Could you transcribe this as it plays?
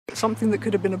something that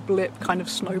could have been a blip kind of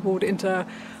snowballed into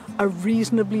a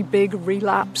reasonably big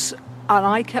relapse, and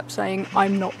I kept saying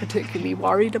I'm not particularly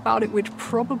worried about it, which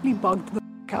probably bugged the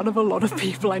out of a lot of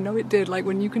people. I know it did. Like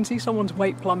when you can see someone's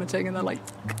weight plummeting and they're like,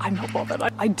 I'm not bothered.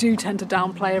 I do tend to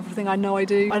downplay everything. I know I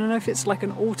do. I don't know if it's like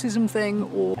an autism thing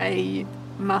or a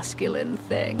masculine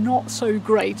thing. Not so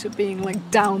great at being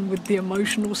like down with the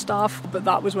emotional stuff, but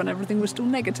that was when everything was still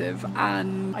negative,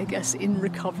 and I guess in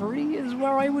recovery is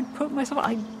where I would put myself.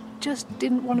 I just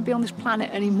didn't want to be on this planet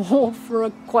anymore for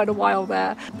quite a while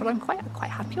there, but I'm quite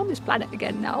happy on this planet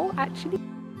again now, actually.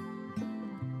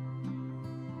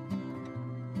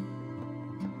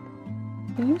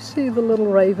 Can you see the little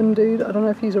raven dude? I don't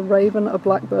know if he's a raven, a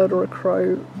blackbird or a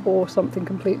crow or something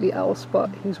completely else,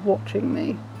 but he's watching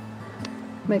me,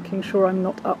 making sure I'm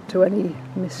not up to any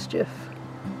mischief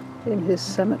in his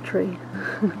cemetery.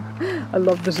 I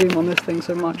love the zoom on this thing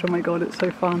so much. Oh my god, it's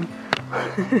so fun.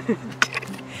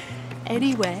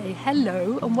 Anyway,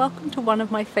 hello and welcome to one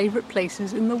of my favourite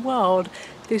places in the world.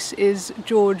 This is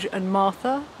George and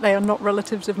Martha. They are not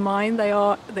relatives of mine. They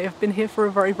have been here for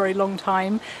a very, very long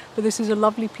time. But this is a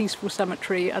lovely peaceful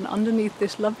cemetery, and underneath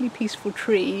this lovely peaceful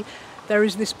tree there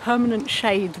is this permanent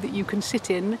shade that you can sit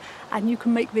in and you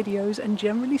can make videos, and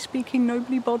generally speaking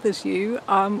nobody bothers you,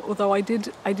 although I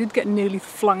did get nearly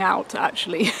flung out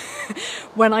actually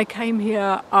when I came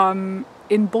here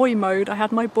in boy mode. I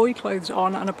had my boy clothes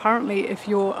on, and apparently if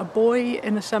you're a boy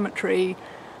in a cemetery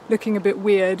looking a bit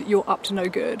weird, you're up to no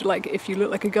good. Like if you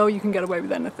look like a girl you can get away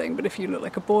with anything, but if you look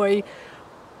like a boy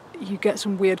you get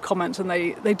some weird comments, and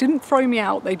they didn't throw me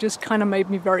out, they just kind of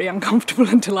made me very uncomfortable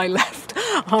until I left.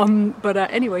 But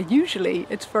anyway, usually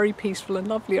it's very peaceful and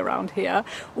lovely around here.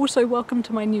 Also, welcome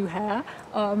to my new hair.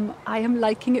 I am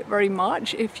liking it very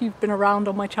much. If you've been around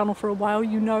on my channel for a while,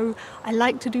 you know I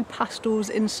like to do pastels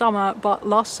in summer, but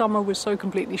last summer was so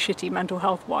completely shitty mental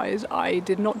health wise, I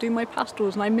did not do my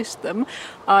pastels and I missed them.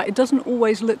 It doesn't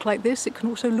always look like this, it can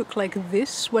also look like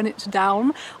this when it's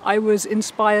down. I was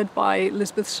inspired by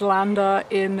Lisbeth Salander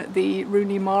in the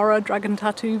Rooney Mara Dragon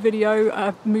Tattoo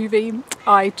video movie.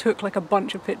 I took like a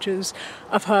bunch of pictures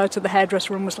of her to the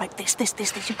hairdresser and was like, this,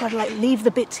 you've got to like leave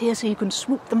the bits here so you can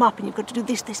swoop them up, and you've got to do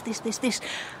this,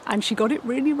 and she got it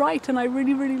really right, and I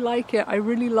really like it. I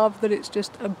really love that it's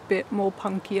just a bit more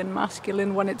punky and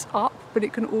masculine when it's up, but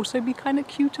it can also be kind of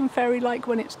cute and fairy-like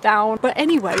when it's down. But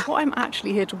anyway, what I'm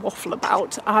actually here to waffle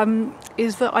about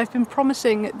is that I've been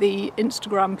promising the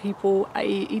Instagram people a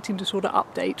eating disorder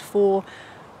update for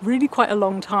really quite a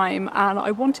long time, and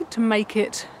I wanted to make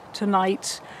it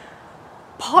tonight,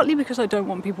 partly because I don't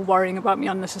want people worrying about me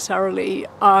unnecessarily,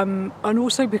 and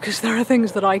also because there are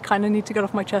things that I kind of need to get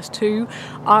off my chest too.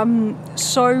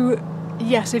 So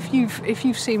yes, if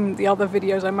you've seen the other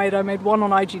videos I made one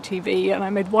on IGTV and I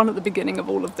made one at the beginning of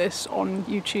all of this on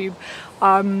YouTube.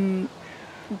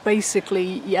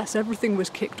 Basically, yes, everything was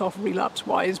kicked off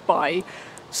relapse-wise by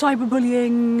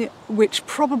cyberbullying, which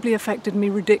probably affected me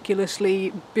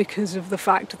ridiculously because of the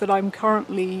fact that I'm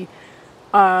currently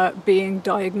being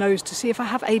diagnosed to see if I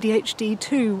have ADHD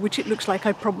too, which it looks like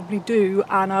I probably do,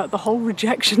 and the whole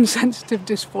rejection sensitive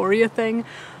dysphoria thing,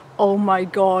 oh my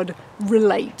god,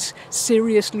 relate,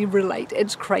 seriously relate.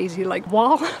 It's crazy. Like,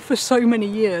 while for so many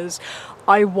years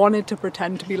I wanted to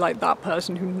pretend to be like that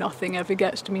person who nothing ever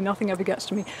gets to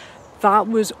me, that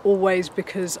was always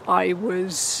because I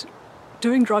was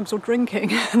doing drugs or drinking.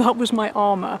 That was my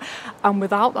armour, and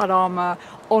without that armour,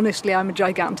 honestly, I'm a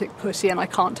gigantic pussy and I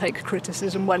can't take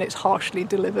criticism when it's harshly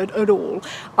delivered at all.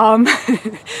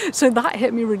 So that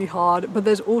hit me really hard, but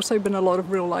there's also been a lot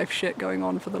of real life shit going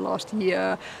on for the last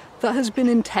year that has been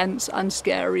intense and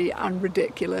scary and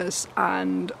ridiculous,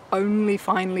 and only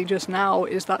finally just now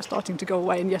is that starting to go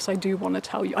away. And yes, I do want to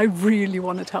tell you, I really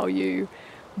want to tell you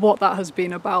what that has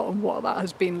been about and what that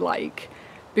has been like,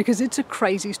 because it's a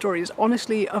crazy story. It's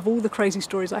honestly, of all the crazy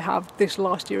stories I have, this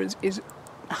last year is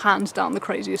hands down the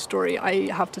craziest story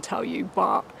I have to tell you,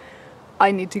 but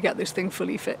I need to get this thing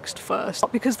fully fixed first.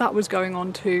 Because that was going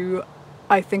on too,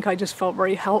 I think I just felt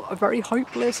very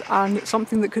hopeless, and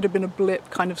something that could have been a blip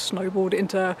kind of snowballed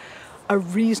into a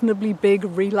reasonably big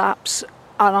relapse.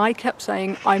 And I kept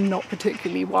saying I'm not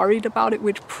particularly worried about it,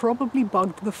 which probably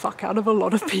bugged the fuck out of a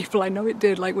lot of people. I know it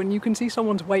did. Like when you can see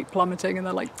someone's weight plummeting and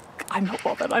they're like, I'm not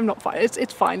bothered, I'm not fine,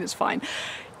 it's fine.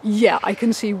 Yeah, I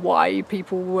can see why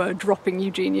people were dropping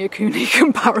Eugenia Cooney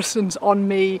comparisons on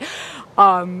me,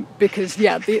 because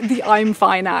yeah, the I'm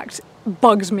fine act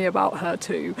bugs me about her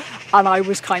too, and I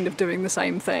was kind of doing the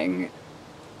same thing,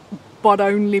 but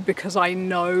only because I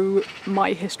know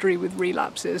my history with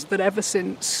relapses, that ever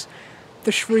since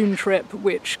the shroom trip,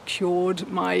 which cured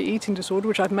my eating disorder,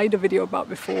 which I've made a video about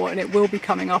before, and it will be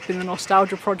coming up in the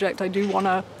Nostalgia Project. I do want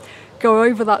to go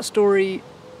over that story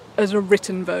as a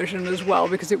written version as well,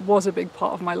 because it was a big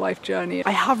part of my life journey.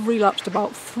 I have relapsed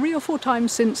about 3 or 4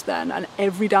 times since then, and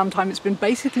every damn time it's been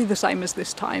basically the same as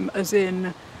this time, as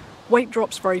in weight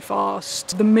drops very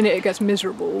fast. The minute it gets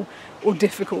miserable or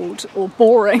difficult or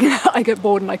boring, I get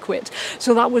bored and I quit.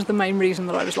 So that was the main reason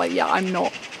that I was like, yeah, I'm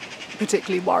not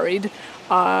particularly worried.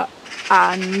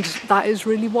 And that is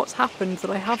really what's happened, that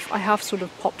I have sort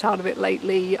of popped out of it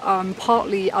lately,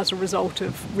 partly as a result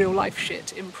of real life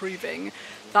shit improving.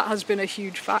 That has been a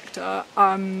huge factor,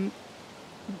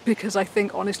 because I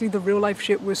think honestly the real life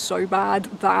shit was so bad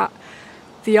that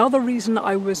the other reason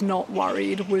I was not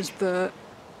worried was that,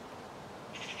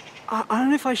 I don't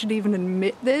know if I should even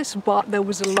admit this, but there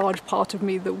was a large part of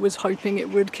me that was hoping it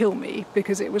would kill me,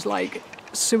 because it was like,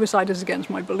 suicide is against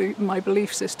my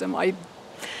belief system.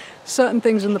 Certain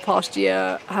things in the past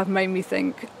year have made me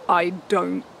think I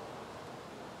don't,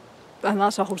 and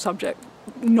that's a whole subject,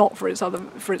 not for its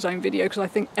own video, because I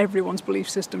think everyone's belief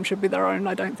system should be their own.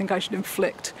 I don't think I should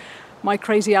inflict my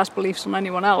crazy ass beliefs on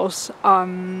anyone else.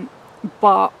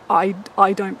 But I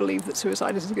don't believe that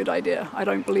suicide is a good idea. I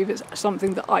don't believe it's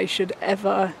something that I should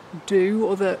ever do,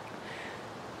 or that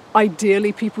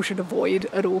ideally people should avoid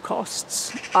at all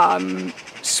costs.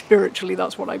 Spiritually,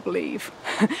 that's what I believe.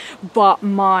 But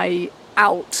my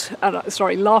out,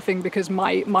 sorry, laughing because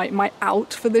my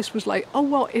out for this was like, oh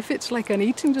well, if it's like an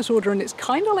eating disorder and it's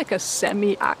kind of like a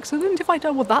semi-accident, if I die,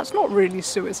 well that's not really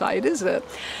suicide, is it?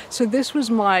 So this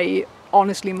was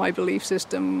honestly my belief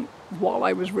system while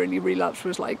I was really relapsed,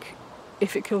 was like,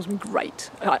 if it kills me,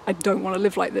 great. I don't want to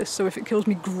live like this, so if it kills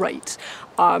me, great.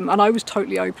 And I was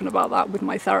totally open about that with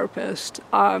my therapist.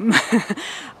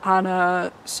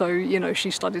 So, you know,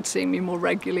 she started seeing me more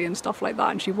regularly and stuff like that,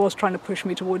 and she was trying to push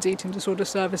me towards eating disorder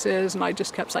services, and I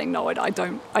just kept saying, no, I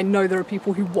don't. I know there are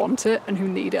people who want it and who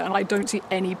need it, and I don't see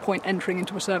any point entering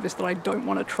into a service that I don't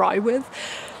want to try with.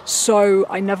 So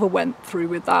I never went through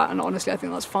with that, and honestly I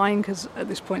think that's fine, because at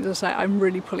this point, as I say, I'm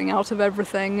really pulling out of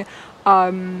everything,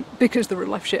 because the real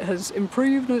life shit has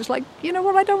improved, and it's like, you know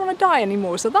what, I don't want to die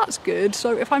anymore, so that's good.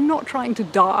 So if I'm not trying to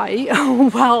die,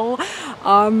 well,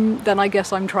 then I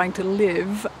guess I'm trying to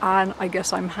live, and I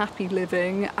guess I'm happy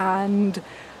living. And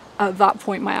at that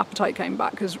point my appetite came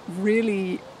back, because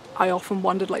really I often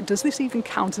wondered, like, does this even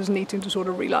count as an eating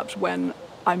disorder relapse when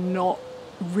I'm not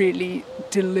really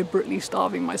deliberately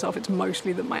starving myself? It's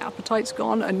mostly that my appetite's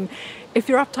gone. And if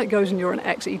your appetite goes and you're an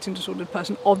ex-eating disordered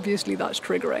person, obviously that's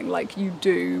triggering. Like, you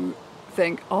do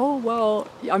think, oh well,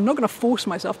 I'm not going to force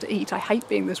myself to eat, I hate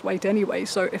being this weight anyway,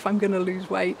 so if I'm going to lose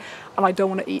weight and I don't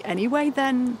want to eat anyway,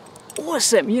 then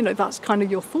awesome, you know, that's kind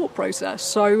of your thought process.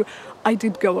 So I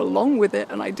did go along with it,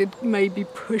 and I did maybe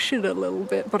push it a little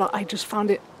bit, but I just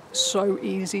found it so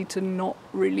easy to not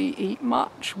really eat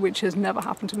much, which has never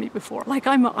happened to me before. Like,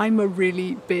 I'm a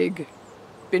really big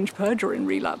binge purger in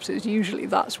relapses. Usually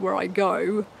that's where I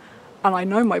go, and I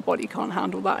know my body can't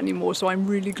handle that anymore, so I'm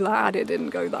really glad it didn't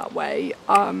go that way,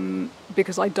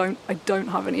 because I don't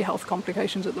have any health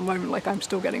complications at the moment. Like, I'm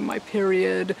still getting my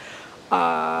period,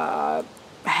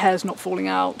 hair's not falling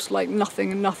out, like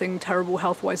nothing terrible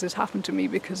health-wise has happened to me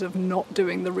because of not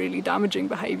doing the really damaging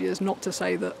behaviours. Not to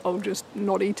say that, oh, just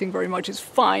not eating very much is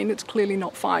fine, it's clearly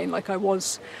not fine. Like, I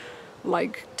was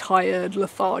like tired,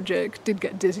 lethargic, did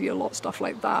get dizzy a lot, stuff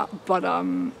like that, but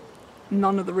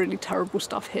none of the really terrible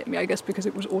stuff hit me, I guess because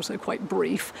it was also quite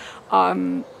brief.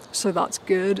 So that's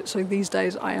good. So these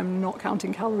days I am not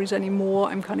counting calories anymore,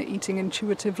 I'm kind of eating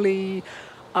intuitively,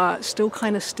 still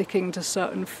kind of sticking to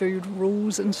certain food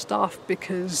rules and stuff,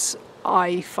 because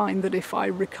I find that if I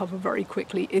recover very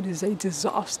quickly, it is a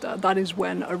disaster. That is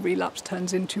when a relapse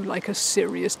turns into like a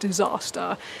serious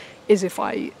disaster, is if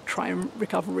I try and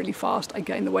recover really fast, I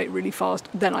gain the weight really fast,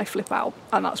 then I flip out,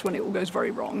 and that's when it all goes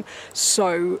very wrong.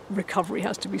 So recovery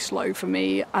has to be slow for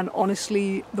me, and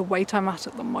honestly, the weight I'm at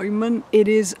the moment, it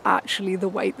is actually the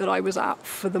weight that I was at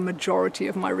for the majority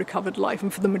of my recovered life,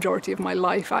 and for the majority of my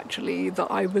life, actually, that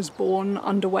I was born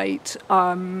underweight.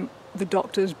 The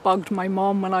doctors bugged my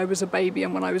mom when I was a baby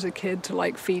and when I was a kid to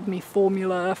like feed me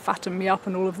formula, fatten me up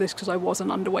and all of this, because I was an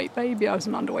underweight baby, I was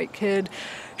an underweight kid.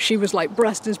 She was like,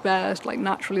 breast is best, like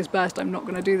natural is best, I'm not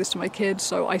going to do this to my kids.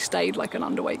 So I stayed like an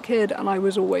underweight kid, and I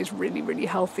was always really, really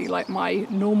healthy. Like, my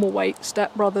normal weight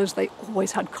stepbrothers, they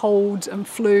always had colds and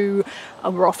flu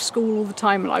and were off school all the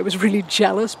time, and I was really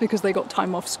jealous because they got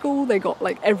time off school, they got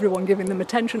like everyone giving them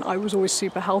attention. I was always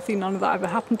super healthy, none of that ever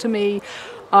happened to me.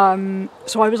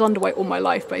 So I was underweight all my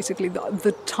life, basically.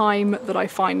 The time that I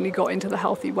finally got into the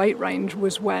healthy weight range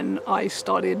was when I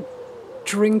started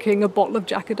drinking a bottle of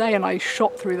Jack a day, and I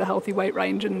shot through the healthy weight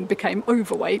range and became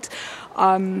overweight.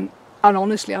 And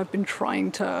honestly, I've been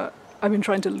trying to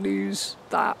lose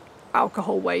that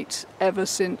alcohol weight ever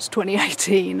since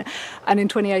 2018. And in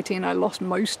 2018, I lost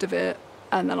most of it,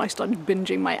 and then I started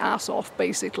binging my ass off,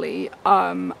 basically,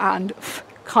 and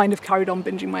kind of carried on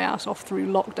binging my ass off through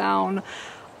lockdown,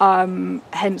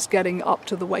 hence getting up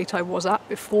to the weight I was at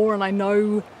before. And I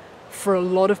know for a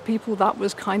lot of people that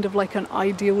was kind of like an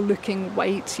ideal looking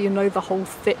weight, you know, the whole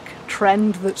thick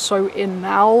trend that's so in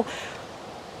now,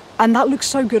 and that looks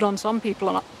so good on some people.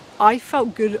 And I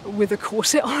felt good with a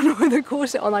corset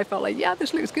on. I felt like, yeah,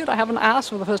 this looks good. I have an ass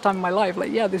for the first time in my life,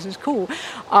 like, yeah, this is cool.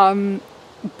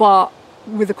 But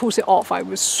with the corset off, I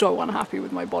was so unhappy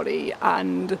with my body.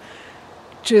 And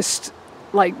just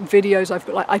like videos I've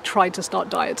got, like, I tried to start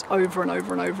diets over and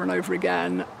over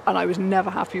again, and I was never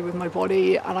happy with my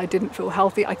body, and I didn't feel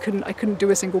healthy. I couldn't do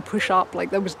a single push-up.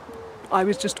 Like, I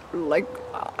was just like,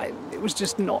 it was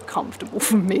just not comfortable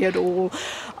for me at all.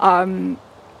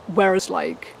 Whereas,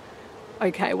 like,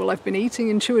 okay, well, I've been eating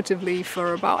intuitively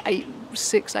for about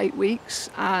 6-8 weeks,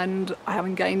 and I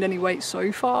haven't gained any weight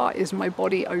so far. Is my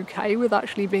body okay with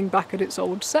actually being back at its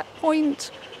old set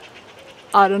point?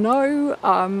 I don't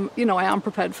know. You know, I am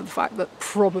prepared for the fact that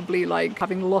probably, like,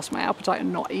 having lost my appetite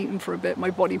and not eaten for a bit,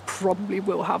 my body probably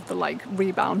will have the, like,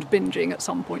 rebound binging at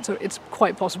some point. So it's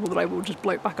quite possible that I will just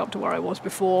bloat back up to where I was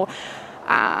before.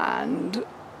 And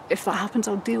if that happens,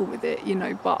 I'll deal with it, you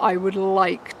know. But I would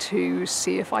like to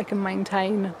see if I can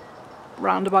maintain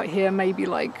round about here, maybe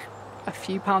like a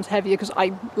few pounds heavier, because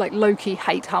I, like, low-key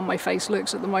hate how my face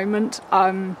looks at the moment.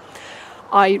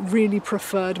 I really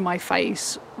preferred my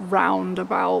face round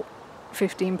about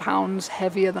 15 pounds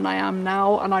heavier than I am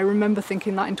now. And I remember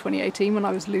thinking that in 2018 when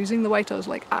I was losing the weight, I was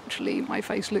like, actually, my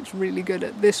face looks really good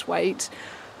at this weight.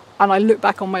 And I look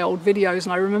back on my old videos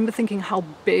and I remember thinking how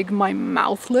big my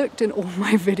mouth looked in all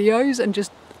my videos, and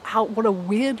just what a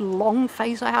weird long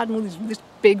face I had and all this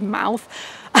big mouth.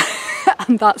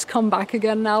 And that's come back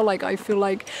again now. Like, I feel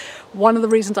like one of the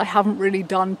reasons I haven't really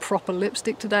done proper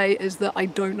lipstick today is that I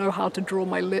don't know how to draw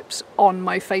my lips on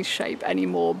my face shape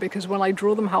anymore, because when I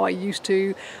draw them how I used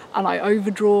to and I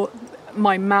overdraw,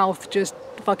 my mouth just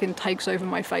fucking takes over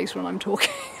my face when I'm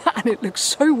talking and it looks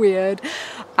so weird.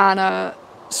 And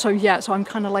so I'm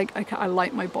kind of like, okay, I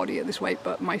like my body at this weight,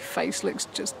 but my face looks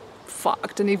just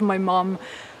fucked. And even my mum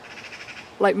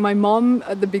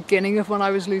at the beginning of when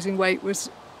I was losing weight was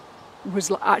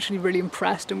actually really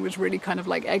impressed and was really kind of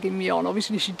like egging me on.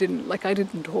 Obviously she didn't, like, I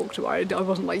didn't talk to her. I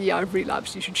wasn't like, yeah, I've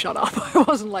relapsed, you should shut up. I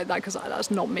wasn't like that, because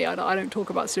that's not me. I don't talk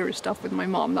about serious stuff with my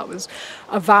mom. That was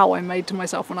a vow I made to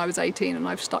myself when I was 18, and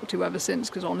I've stuck to ever since,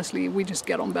 because honestly we just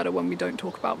get on better when we don't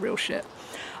talk about real shit.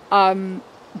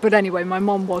 But anyway, my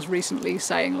mom was recently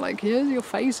saying, like, yeah, your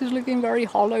face is looking very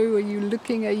hollow, are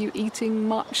you eating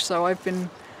much? So I've been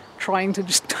trying to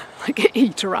just like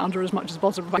eat around her as much as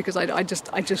possible, because I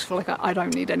just feel like I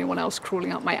don't need anyone else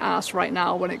crawling up my ass right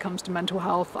now when it comes to mental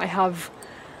health. I have,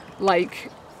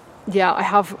 like, yeah, I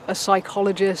have a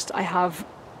psychologist, I have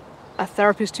a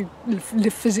therapist who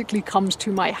physically comes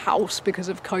to my house because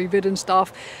of COVID and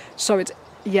stuff. So it's,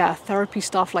 yeah, therapy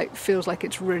stuff, like, feels like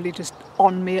it's really just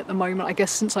on me at the moment. I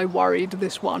guess since I worried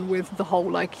this one with the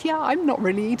whole, like, yeah, I'm not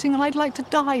really eating and I'd like to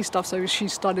die stuff, so she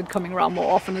started coming around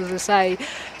more often, as I say.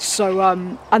 So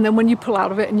and then when you pull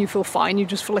out of it and you feel fine, you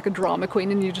just feel like a drama queen,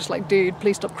 and you're just like, dude,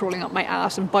 please stop crawling up my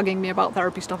ass and bugging me about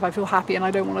therapy stuff. I feel happy and I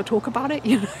don't want to talk about it,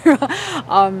 you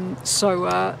know.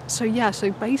 So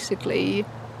basically,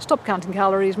 stop counting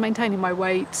calories, maintaining my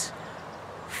weight,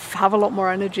 have a lot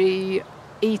more energy,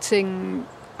 eating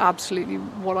absolutely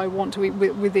what I want to eat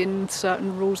within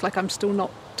certain rules. Like, I'm still not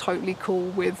totally cool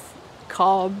with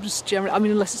carbs generally. I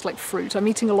mean, unless it's like fruit. I'm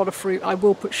eating a lot of fruit. I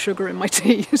will put sugar in my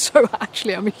tea, so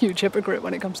actually I'm a huge hypocrite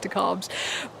when it comes to carbs.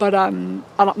 But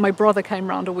my brother came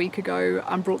round a week ago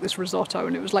and brought this risotto,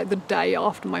 and it was like the day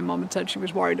after my mum had said she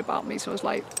was worried about me, so I was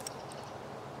like,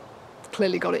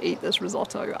 clearly got to eat this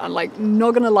risotto. And, like,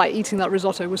 not gonna lie, eating that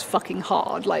risotto was fucking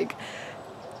hard. Like,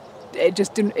 it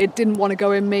didn't want to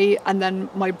go in me. And then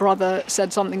my brother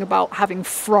said something about having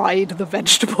fried the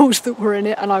vegetables that were in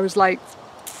it, and I was like,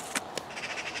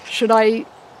 should I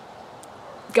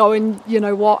go in, you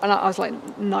know what? And I was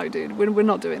like, no, dude, we're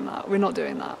not doing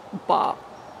that. But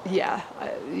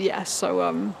yeah,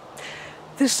 so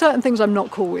there's certain things I'm not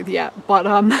cool with yet, but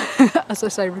as I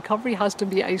say, recovery has to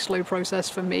be a slow process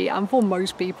for me and for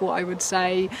most people, I would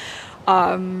say.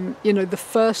 You know, the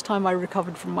first time I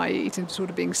recovered from my eating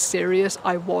disorder being serious,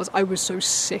 I was so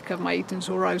sick of my eating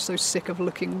disorder. I was so sick of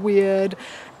looking weird,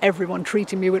 everyone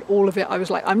treating me with all of it. I was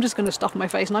like, I'm just going to stuff my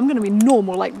face and I'm going to be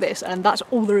normal like this, and that's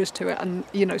all there is to it. And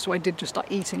you know, so I did just start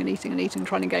eating and eating and eating,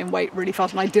 trying to gain weight really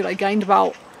fast. And I gained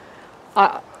about,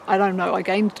 I don't know, I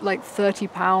gained like 30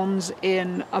 pounds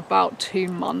in about 2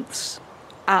 months,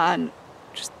 and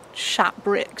just shat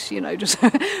bricks, you know, just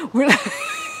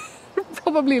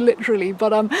probably literally,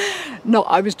 but no,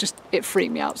 I was just, it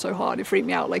freaked me out so hard. It freaked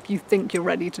me out. Like, you think you're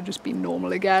ready to just be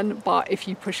normal again, but if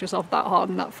you push yourself that hard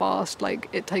and that fast, like,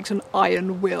 it takes an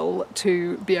iron will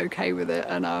to be okay with it,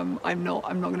 and I'm not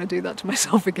going to do that to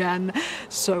myself again.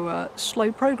 So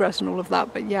slow progress and all of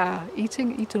that, but yeah,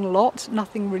 eating a lot,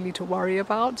 nothing really to worry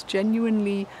about,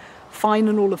 genuinely fine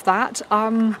and all of that.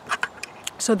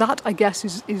 So that, I guess,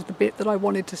 is the bit that I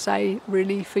wanted to say,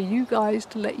 really, for you guys,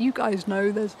 to let you guys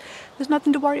know there's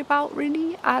nothing to worry about,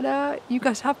 really. And you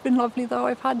guys have been lovely, though.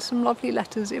 I've had some lovely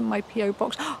letters in my PO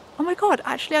box. Oh my god,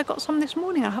 actually I got some this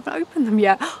morning. I haven't opened them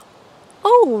yet.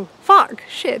 Oh fuck,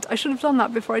 shit, I should have done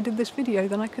that before I did this video,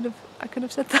 then I could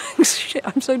have said thanks. Shit,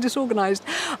 I'm so disorganized.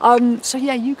 So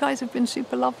yeah, you guys have been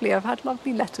super lovely. I've had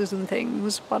lovely letters and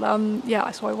things, but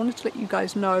yeah, so I wanted to let you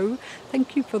guys know,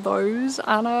 thank you for those.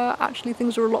 And actually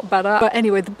things are a lot better. But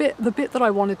anyway, the bit that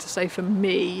I wanted to say for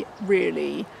me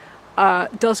really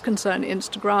does concern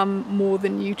Instagram more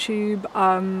than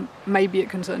YouTube. Maybe it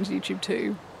concerns YouTube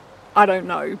too. I don't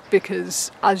know,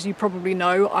 because as you probably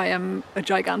know, I am a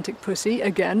gigantic pussy.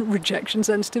 Again, rejection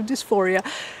sensitive dysphoria.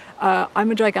 I'm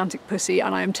a gigantic pussy,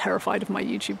 and I am terrified of my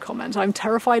YouTube comments. I'm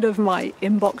terrified of my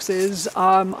inboxes.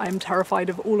 I'm terrified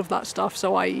of all of that stuff,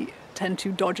 so I tend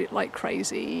to dodge it like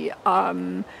crazy.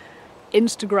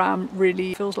 Instagram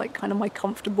really feels like kind of my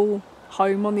comfortable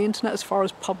home on the internet as far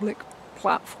as public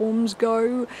platforms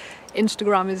go.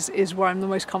 Instagram is where I'm the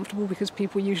most comfortable, because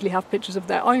people usually have pictures of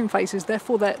their own faces,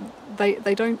 therefore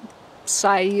they don't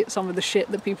say some of the shit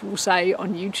that people will say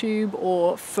on YouTube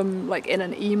or from like in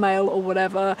an email or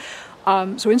whatever.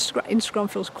 So Instagram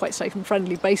feels quite safe and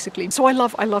friendly, basically. So I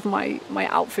love my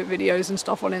outfit videos and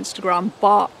stuff on Instagram,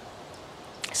 but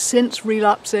since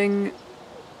relapsing,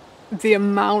 the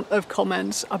amount of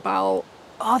comments about,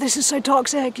 oh, this is so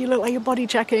toxic, you look like you're body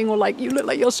checking, or like, you look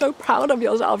like you're so proud of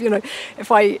yourself, you know,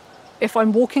 if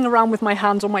I'm walking around with my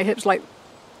hands on my hips, like,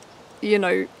 you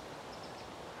know,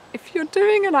 if you're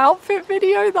doing an outfit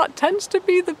video, that tends to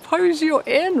be the pose you're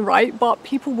in, right? But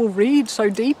people will read so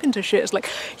deep into shit. It's like,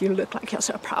 you look like you're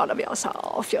so proud of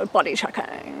yourself, you're body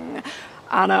checking.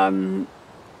 And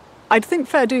I'd think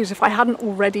fair dues if I hadn't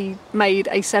already made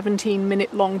a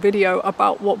 17-minute long video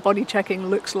about what body checking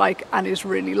looks like and is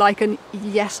really like. And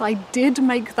yes, I did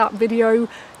make that video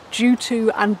due to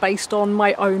and based on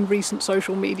my own recent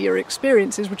social media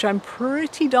experiences, which I'm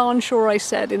pretty darn sure I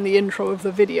said in the intro of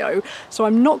the video. So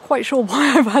I'm not quite sure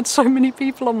why I've had so many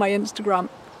people on my Instagram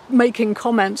making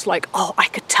comments like, oh, I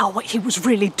could tell what he was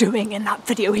really doing in that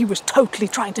video. He was totally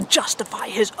trying to justify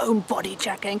his own body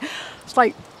checking. It's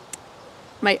like,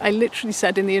 mate, I literally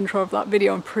said in the intro of that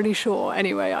video, I'm pretty sure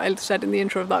anyway, I said in the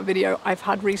intro of that video, I've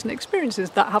had recent experiences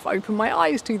that have opened my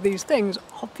eyes to these things.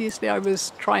 Obviously I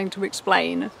was trying to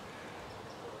explain,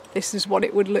 this is what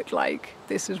it would look like,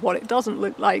 this is what it doesn't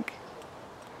look like.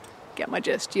 Get my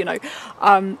gist, you know.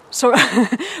 So,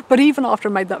 but even after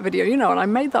I made that video, you know, and I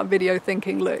made that video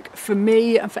thinking, look, for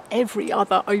me and for every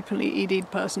other openly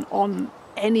ED'd person on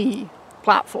any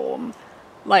platform,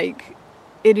 like,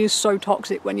 it is so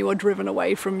toxic when you are driven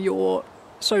away from your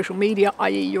social media,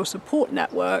 i.e. your support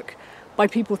network, by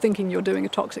people thinking you're doing a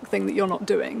toxic thing that you're not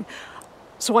doing.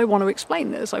 So I want to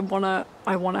explain this. I want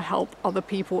to help other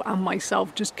people and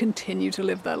myself just continue to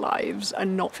live their lives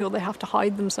and not feel they have to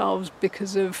hide themselves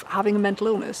because of having a mental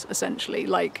illness, essentially.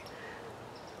 Like,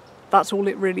 that's all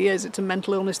it really is. It's a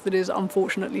mental illness that is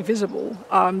unfortunately visible.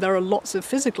 There are lots of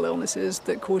physical illnesses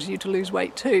that cause you to lose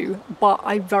weight too, but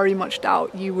I very much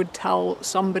doubt you would tell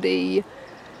somebody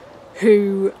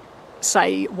who,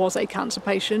 say, was a cancer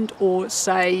patient, or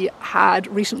say had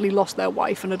recently lost their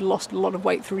wife and had lost a lot of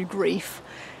weight through grief,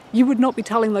 you would not be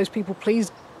telling those people,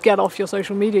 please get off your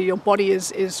social media, your body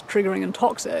is triggering and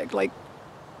toxic. Like,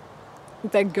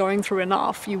 they're going through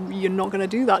enough, you're not going to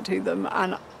do that to them.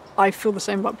 And I feel the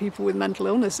same about people with mental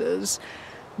illnesses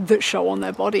that show on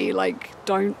their body. Like,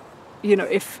 don't, you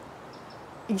know,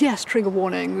 yes, trigger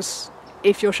warnings,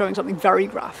 if you're showing something very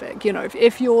graphic, you know,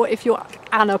 if you're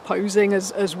Anna posing,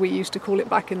 as we used to call it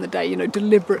back in the day, you know,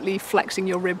 deliberately flexing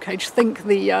your rib cage, think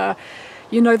the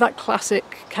You know that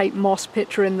classic Kate Moss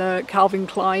picture in the Calvin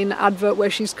Klein advert where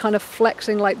she's kind of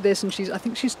flexing like this, and I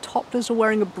think she's topless or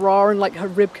wearing a bra, and like her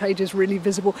rib cage is really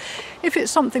visible. If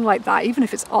it's something like that, even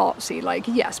if it's artsy, like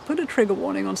yes, put a trigger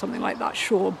warning on something like that,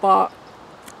 sure, but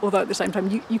although at the same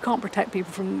time you can't protect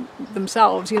people from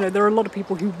themselves. You know, there are a lot of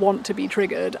people who want to be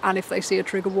triggered, and if they see a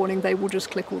trigger warning they will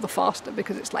just click all the faster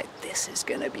because it's like, this is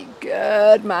gonna be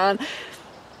good, man.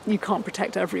 You can't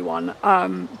protect everyone,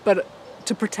 but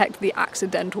to protect the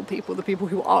accidental people, the people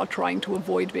who are trying to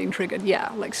avoid being triggered,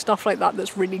 yeah, like stuff like that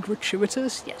that's really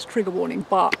gratuitous, yes, trigger warning.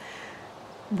 But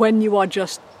when you are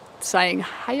just saying,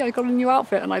 hey, I got a new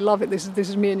outfit and I love it, this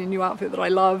is me in a new outfit that I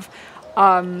love,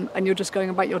 and you're just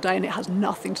going about your day and it has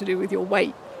nothing to do with your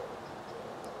weight,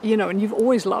 you know, and you've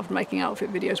always loved making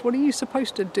outfit videos, what are you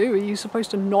supposed to do? Are you supposed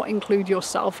to not include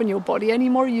yourself and your body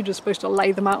anymore? Are you just supposed to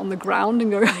lay them out on the ground and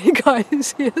go, hey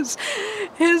guys,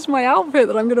 here's my outfit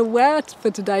that I'm going to wear for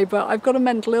today, but I've got a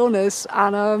mental illness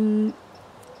and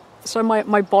so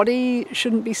my body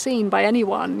shouldn't be seen by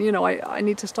anyone, you know, I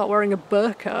need to start wearing a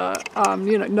burqa,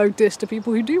 you know, no diss to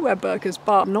people who do wear burqas,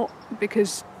 but not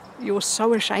because you're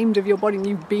so ashamed of your body and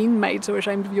you've been made so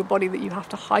ashamed of your body that you have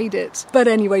to hide it. But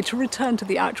anyway, to return to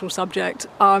the actual subject,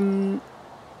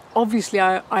 obviously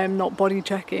I am not body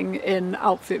checking in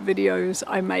outfit videos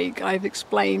I make. I've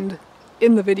explained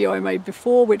in the video I made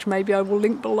before, which maybe I will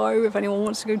link below if anyone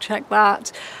wants to go check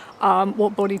that,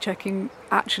 what body checking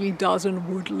actually does and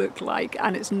would look like,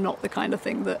 and it's not the kind of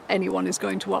thing that anyone is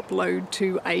going to upload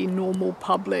to a normal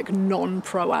public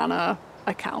non-pro-ana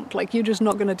account. Like, you're just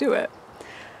not going to do it.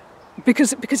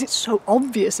 Because it's so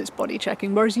obvious it's body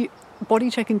checking, whereas body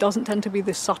checking doesn't tend to be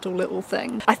this subtle little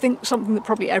thing. I think something that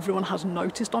probably everyone has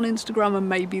noticed on Instagram, and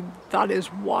maybe that is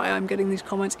why I'm getting these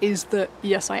comments, is that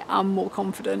yes, I am more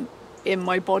confident in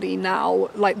my body now.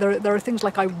 Like there are things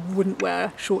like I wouldn't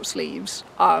wear short sleeves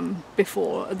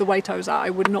before. The weight I was at, I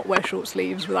would not wear short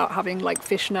sleeves without having like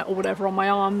fishnet or whatever on my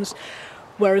arms,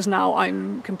 whereas now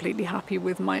I'm completely happy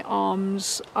with my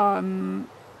arms. I'm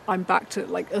back to,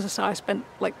 like, as I say, I spent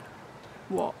like,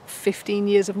 what, 15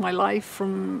 years of my life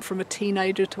from a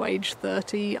teenager to age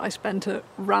 30 I spent at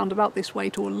round about this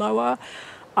weight or lower,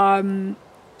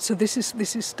 so this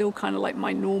is still kind of like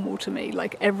my normal to me.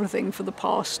 Like, everything for the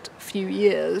past few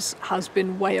years has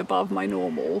been way above my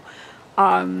normal,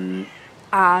 and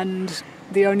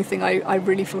the only thing I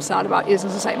really feel sad about is,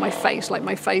 as I say, my face. Like,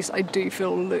 my face I do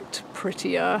feel looked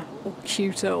prettier or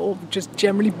cuter or just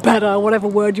generally better, whatever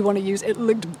word you want to use, it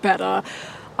looked better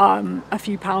a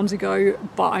few pounds ago,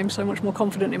 but I'm so much more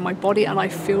confident in my body and I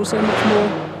feel so much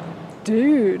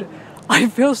more, I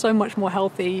feel so much more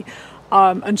healthy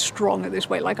and strong at this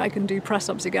weight. Like, I can do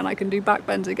press-ups again, I can do back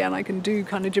bends again, I can do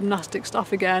kind of gymnastic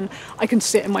stuff again, I can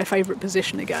sit in my favourite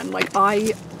position again. Like,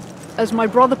 as my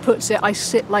brother puts it, I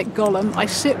sit like Gollum. I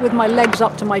sit with my legs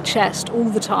up to my chest all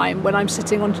the time when I'm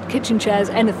sitting on kitchen chairs,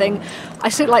 anything. I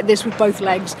sit like this with both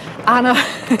legs, and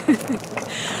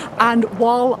and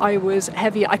while I was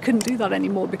heavier, I couldn't do that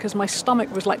anymore because my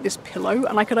stomach was like this pillow,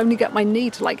 and I could only get my knee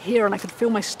to like here, and I could feel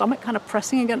my stomach kind of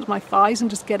pressing against my thighs and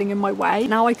just getting in my way.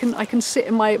 Now I can sit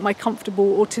in my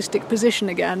comfortable autistic position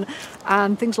again,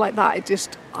 and things like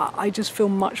that. I just feel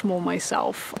much more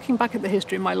myself. Looking back at the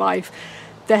history of my life,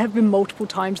 there have been multiple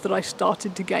times that I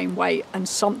started to gain weight and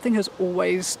something has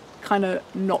always kind of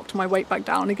knocked my weight back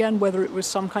down again, whether it was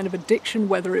some kind of addiction,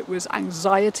 whether it was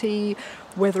anxiety,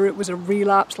 whether it was a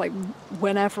relapse. Like,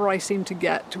 whenever I seem to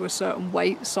get to a certain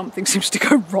weight, something seems to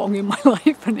go wrong in my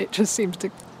life and it just seems to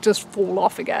just fall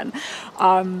off again,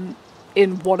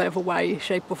 in whatever way,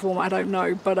 shape or form, I don't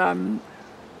know, but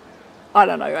I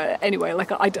don't know. Anyway,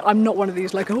 like, I'm not one of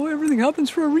these like, oh, everything happens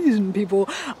for a reason people.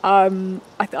 I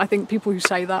think people who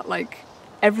say that, like,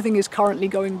 everything is currently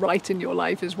going right in your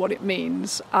life is what it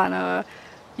means. And,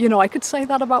 you know, I could say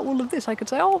that about all of this. I could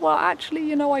say, oh, well, actually,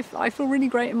 you know, I feel really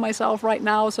great in myself right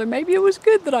now. So maybe it was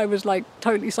good that I was like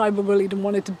totally cyberbullied and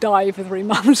wanted to die for 3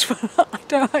 months. I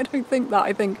don't think that.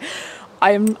 I think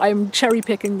I am cherry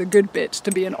picking the good bits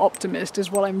to be an optimist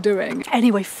is what I'm doing.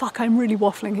 Anyway, fuck, I'm really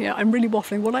waffling here. I'm really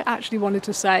waffling. What I actually wanted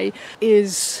to say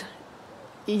is,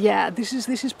 yeah, this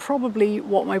is probably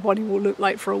what my body will look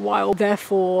like for a while.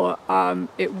 Therefore,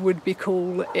 it would be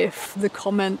cool if the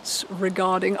comments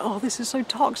regarding, oh, this is so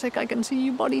toxic, I can see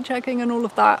you body checking and all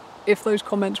of that, if those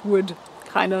comments would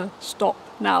kind of stop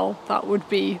now. That would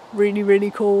be really,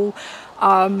 really cool.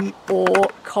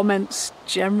 Or comments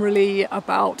generally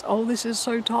about, oh, this is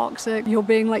so toxic, you're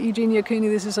being like Eugenia Cooney,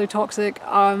 this is so toxic.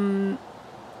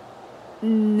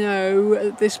 No,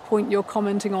 at this point you're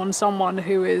commenting on someone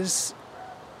who is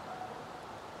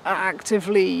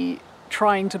actively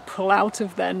trying to pull out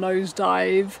of their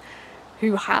nosedive,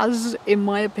 who has, in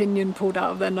my opinion, pulled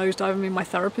out of their nosedive. I mean, my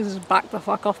therapist has backed the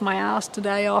fuck off my ass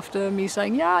today after me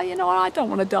saying, yeah, you know, I don't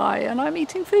want to die and I'm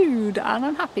eating food and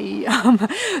I'm happy.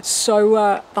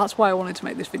 So that's why I wanted to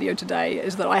make this video today,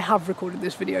 is that I have recorded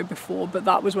this video before, but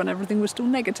that was when everything was still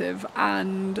negative.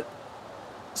 And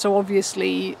so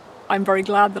obviously I'm very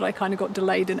glad that I kind of got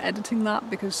delayed in editing that,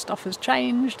 because stuff has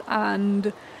changed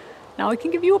and now I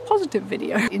can give you a positive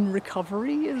video. In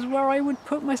recovery is where I would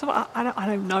put myself. I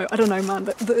don't know, man.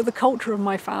 The culture of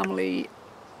my family,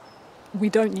 we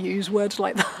don't use words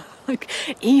like that. Like,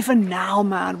 even now,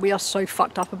 man, we are so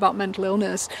fucked up about mental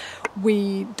illness.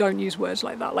 We don't use words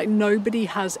like that. Like, nobody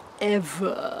has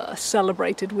ever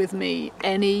celebrated with me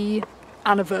any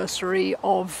anniversary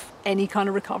of any kind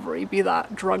of recovery, be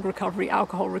that drug recovery,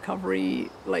 alcohol recovery,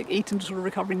 like eating disorder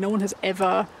recovery. No one has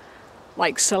ever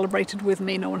like celebrated with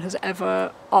me. No one has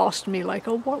ever asked me like,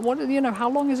 oh, what you know, how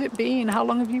long has it been, how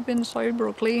long have you been sober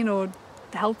or clean or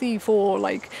healthy for?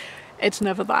 Like, it's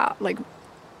never that. Like,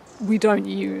 we don't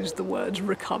use the words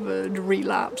recovered,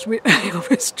 relapse.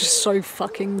 It's just so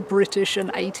fucking British and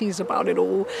 80s about it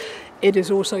all. It is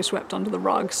also swept under the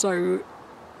rug. So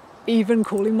even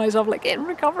calling myself like in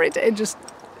recovery, it just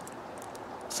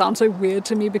sounds so weird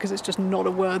to me, because it's just not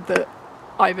a word that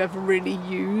I've ever really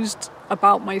used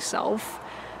about myself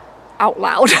out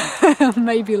loud.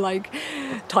 Maybe like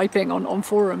typing on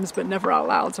forums, but never out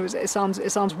loud. So it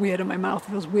sounds weird in my mouth.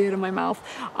 It feels weird in my mouth.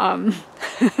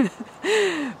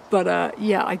 But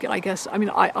yeah, I guess, I mean,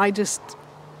 I do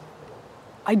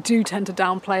tend to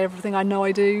downplay everything. I know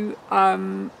I do.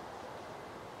 I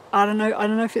don't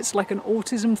know if it's like an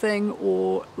autism thing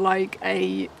or like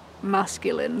a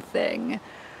masculine thing.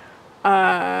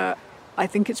 I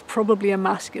think it's probably a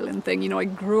masculine thing. You know, I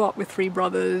grew up with 3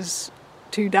 brothers,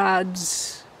 2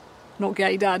 dads, not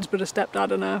gay dads, but a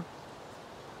stepdad and a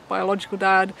biological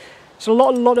dad. So a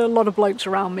lot of blokes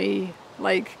around me.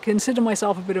 Like, consider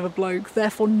myself a bit of a bloke,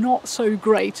 therefore not so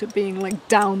great at being like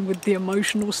down with the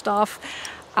emotional stuff,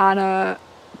 and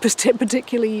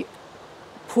particularly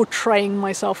portraying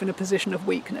myself in a position of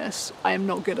weakness. I am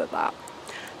not good at that.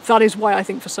 That is why I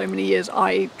think for so many years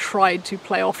I tried to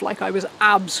play off like I was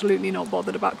absolutely not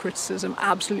bothered about criticism,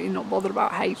 absolutely not bothered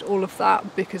about hate, all of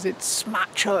that, because it's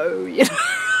macho, you know.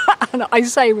 And I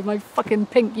say with my fucking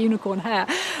pink unicorn hair,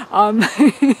 I'm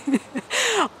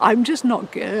just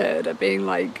not good at being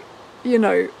like, you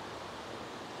know,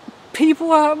 people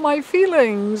hurt my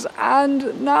feelings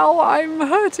and now I'm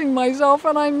hurting myself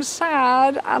and I'm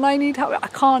sad and I need help. I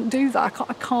can't do that.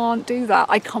 I can't do that.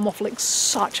 I come off like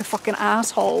such a fucking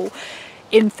asshole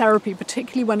in therapy,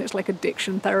 particularly when it's like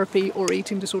addiction therapy or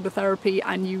eating disorder therapy,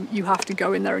 and you have to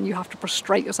go in there and you have to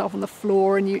prostrate yourself on the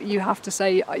floor and you have to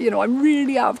say, you know, I'm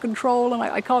really out of control and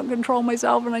I can't control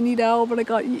myself and I need help and I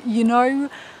got, you know,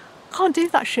 can't do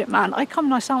that shit, man. I come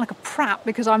and I sound like a prat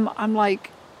because I'm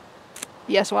like,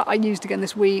 yeah, so I used again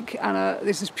this week, and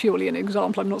this is purely an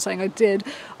example. I'm not saying I did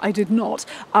not.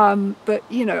 But,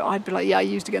 you know, I'd be like, yeah, I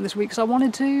used again this week because I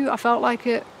wanted to. I felt like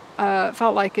it,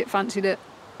 fancied it.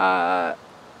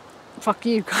 Fuck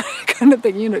you, kind of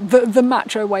thing. You know, the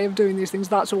macho way of doing these things,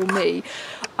 that's all me.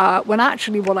 When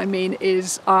actually what I mean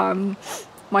is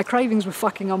my cravings were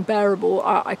fucking unbearable.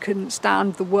 I couldn't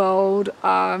stand the world.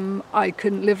 I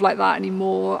couldn't live like that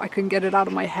anymore. I couldn't get it out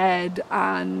of my head,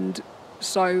 and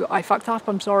so I fucked up.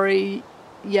 I'm sorry.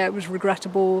 Yeah, it was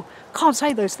regrettable. Can't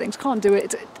say those things. Can't do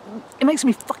it. It makes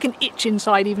me fucking itch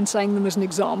inside even saying them as an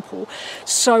example.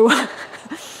 So,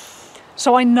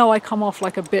 so I know I come off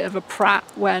like a bit of a prat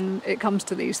when it comes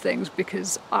to these things,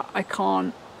 because I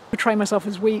can't portray myself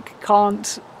as weak.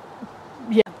 Can't.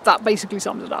 Yeah, that basically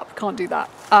sums it up. Can't do that.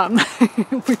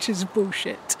 Which is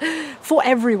bullshit. For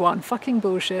everyone. Fucking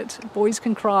bullshit. Boys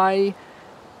can cry.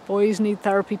 Boys need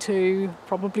therapy too,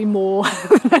 probably more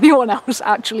than anyone else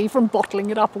actually, from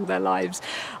bottling it up all their lives.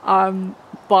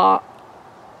 But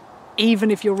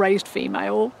even if you're raised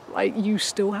female, like, you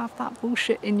still have that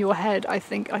bullshit in your head. I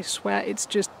swear, it's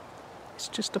just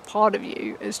a part of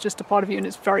you. It's just a part of you, and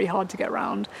it's very hard to get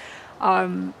around.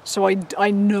 So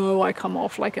I know I come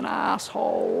off like an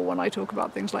asshole when I talk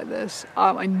about things like this.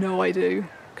 I know I do.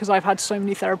 Because I've had so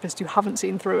many therapists who haven't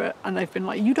seen through it, and they've been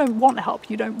like, you don't want help,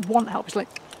 you don't want help. It's like,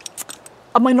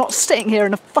 am I not sitting here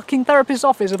in a fucking therapist's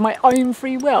office of my own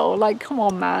free will? Like, come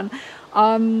on, man.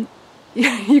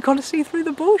 You gotta see through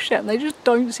the bullshit, and they just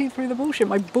don't see through the bullshit.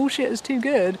 My bullshit is too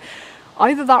good.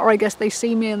 Either that, or I guess they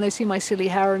see me and they see my silly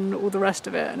hair and all the rest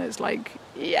of it, and it's like,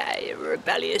 yeah, you're a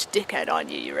rebellious dickhead,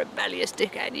 aren't you? You're a rebellious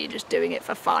dickhead, you're just doing it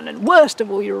for fun. And worst of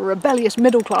all, you're a rebellious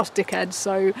middle-class dickhead,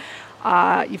 so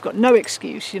you've got no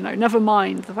excuse, you know. Never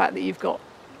mind the fact that you've got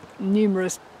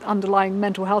numerous underlying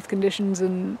mental health conditions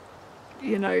and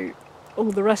you know,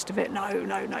 all the rest of it. No,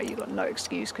 you've got no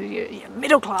excuse because you're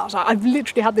middle class. I've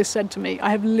literally had this said to me. I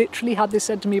have literally had this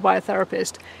said to me by a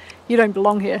therapist. You don't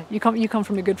belong here. You come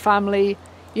from a good family.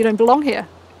 You don't belong here.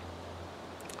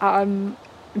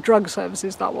 Drug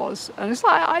services, that was. And it's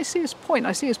like, I see his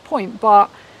point, but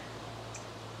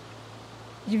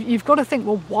you've got to think,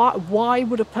 well, why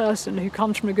would a person who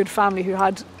comes from a good family, who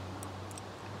had,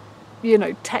 you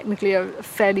know, technically a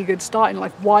fairly good start in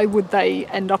life, why would they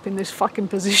end up in this fucking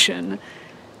position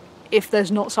if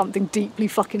there's not something deeply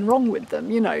fucking wrong with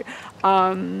them, you know?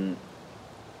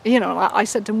 You know, I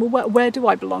said to him, well, where do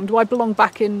I belong? Do I belong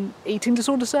back in eating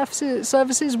disorder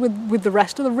services with the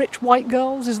rest of the rich white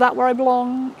girls? Is that where I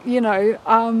belong? You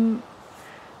know,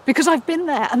 because I've been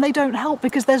there and they don't help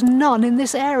because there's none in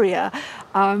this area.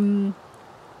 You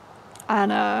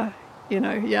know,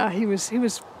 yeah, he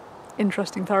was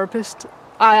interesting therapist.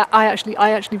 I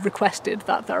actually requested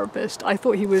that therapist. I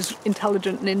thought he was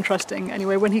intelligent and interesting.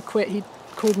 Anyway, when he quit, he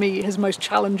called me his most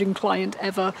challenging client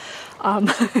ever.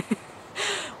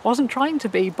 Wasn't trying to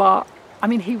be, but I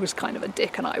mean, he was kind of a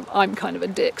dick and I'm kind of a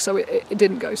dick, so it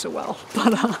didn't go so well.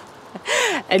 But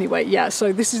anyway, yeah,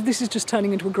 so this is just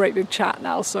turning into a great big chat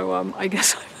now, so I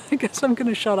guess I'm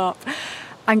gonna shut up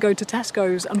and go to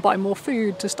Tesco's and buy more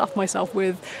food to stuff myself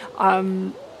with.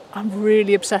 I'm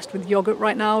really obsessed with yogurt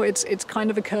right now. It's kind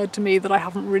of occurred to me that I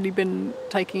haven't really been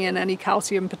taking in any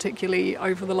calcium particularly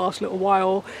over the last little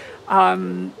while.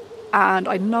 And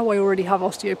I know I already have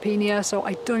osteopenia, so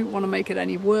I don't want to make it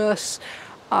any worse.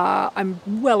 I'm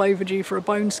well overdue for a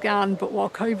bone scan, but while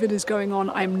COVID is going on,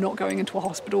 I'm not going into a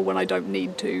hospital when I don't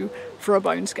need to for a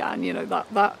bone scan. You know,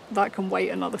 that can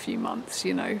wait another few months,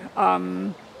 you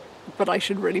know. But I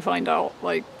should really find out,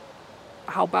 like,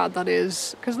 how bad that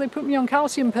is, because they put me on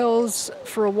calcium pills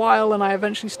for a while and I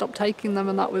eventually stopped taking them,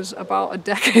 and that was about a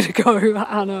decade ago.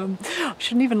 And I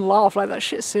shouldn't even laugh, like, that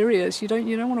shit's serious. You don't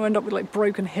want to end up with like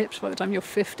broken hips by the time you're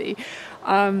 50.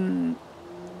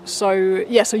 So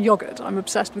yeah, so yogurt, I'm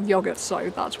obsessed with yogurt, so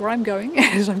that's where I'm going.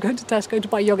 Is I'm going to Tesco to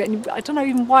buy yogurt, and I don't know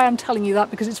even why I'm telling you that,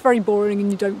 because it's very boring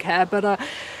and you don't care, but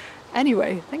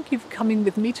anyway, thank you for coming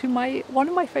with me to one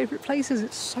of my favourite places.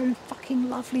 It's so fucking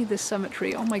lovely, this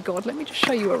cemetery. Oh my god, let me just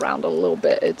show you around a little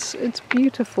bit. It's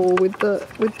beautiful with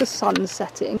the sun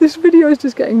setting. This video is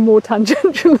just getting more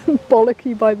tangential and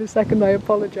bollocky by the second, I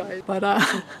apologise. But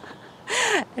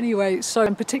anyway, so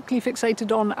I'm particularly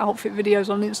fixated on outfit videos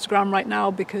on Instagram right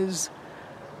now because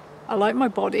I like my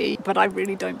body, but I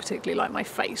really don't particularly like my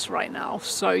face right now.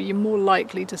 So you're more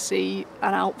likely to see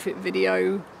an outfit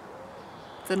video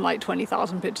than like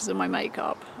 20,000 pictures of my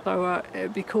makeup. So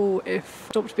it'd be cool if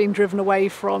I stopped being driven away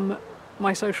from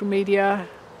my social media,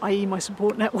 i.e. my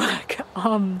support network,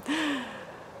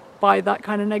 by that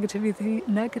kind of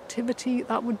negativity.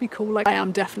 That would be cool. Like, I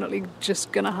am definitely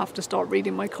just gonna have to start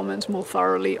reading my comments more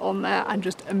thoroughly on there and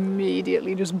just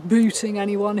immediately just booting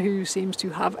anyone who seems to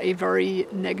have a very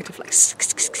negative, like,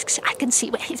 I can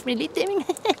see what he's really doing.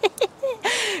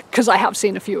 Because I have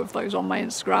seen a few of those on my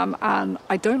Instagram, and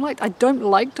I don't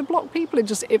like to block people.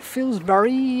 It feels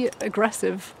very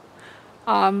aggressive.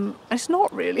 It's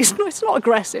not really. It's not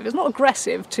aggressive. It's not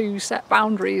aggressive to set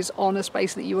boundaries on a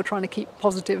space that you are trying to keep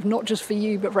positive, not just for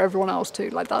you but for everyone else too.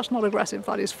 Like, that's not aggressive.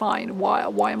 That is fine.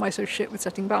 Why am I so shit with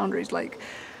setting boundaries? Like,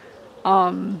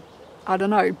 I don't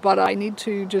know. But I need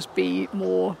to just be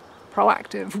more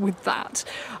proactive with that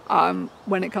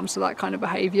when it comes to that kind of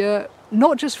behaviour.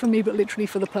 Not just for me, but literally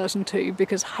for the person too,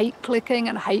 because hate clicking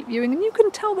and hate viewing, and you can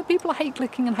tell that people are hate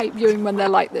clicking and hate viewing when they're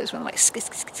like this, when they're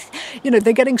like, you know,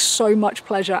 they're getting so much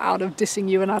pleasure out of dissing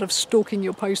you and out of stalking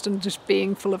your post and just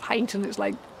being full of hate, and it's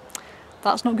like,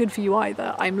 that's not good for you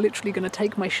either. I'm literally going to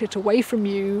take my shit away from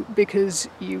you because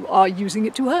you are using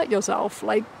it to hurt yourself.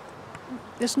 Like,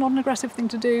 it's not an aggressive thing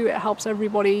to do. It helps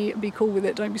everybody. Be cool with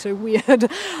it. Don't be so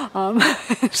weird.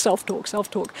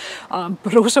 Self-talk.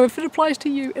 But also, if it applies to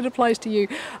you, it applies to you.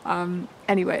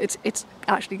 Anyway, it's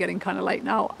actually getting kind of late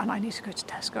now, and I need to go to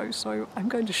Tesco, so I'm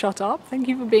going to shut up. Thank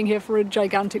you for being here for a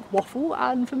gigantic waffle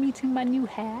and for meeting my new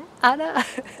hair. And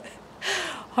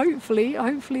hopefully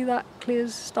that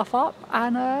clears stuff up.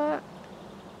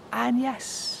 And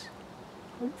yes,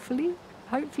 hopefully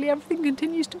everything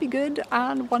continues to be good,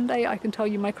 and one day I can tell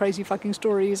you my crazy fucking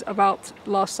stories about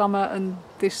last summer and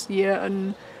this year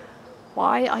and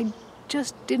why I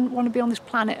just didn't want to be on this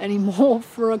planet anymore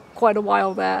for quite a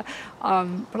while there.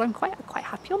 But I'm quite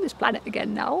happy on this planet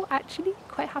again now, actually.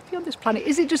 Quite happy on this planet.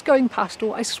 Is it just going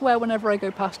pastel? I swear whenever I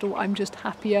go pastel, I'm just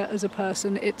happier as a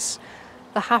person. It's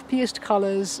the happiest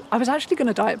colours. I was actually going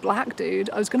to dye it black, dude.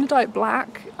 I was going to dye it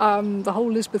black, the whole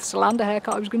Elizabeth Salander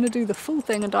haircut. I was going to do the full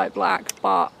thing and dye it black,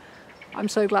 but I'm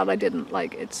so glad I didn't.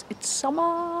 Like, it's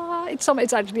summer. It's summer.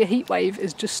 It's actually a heat wave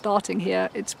is just starting here.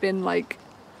 It's been like,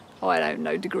 oh, I don't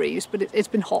know degrees, but it's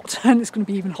been hot, and it's going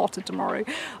to be even hotter tomorrow.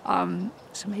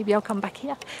 So maybe I'll come back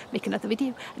here, make another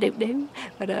video. I don't know.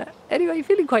 But anyway,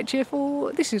 feeling quite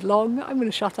cheerful. This is long. I'm going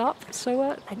to shut up.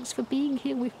 So thanks for being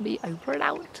here with me. Over and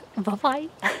out. Bye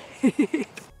bye.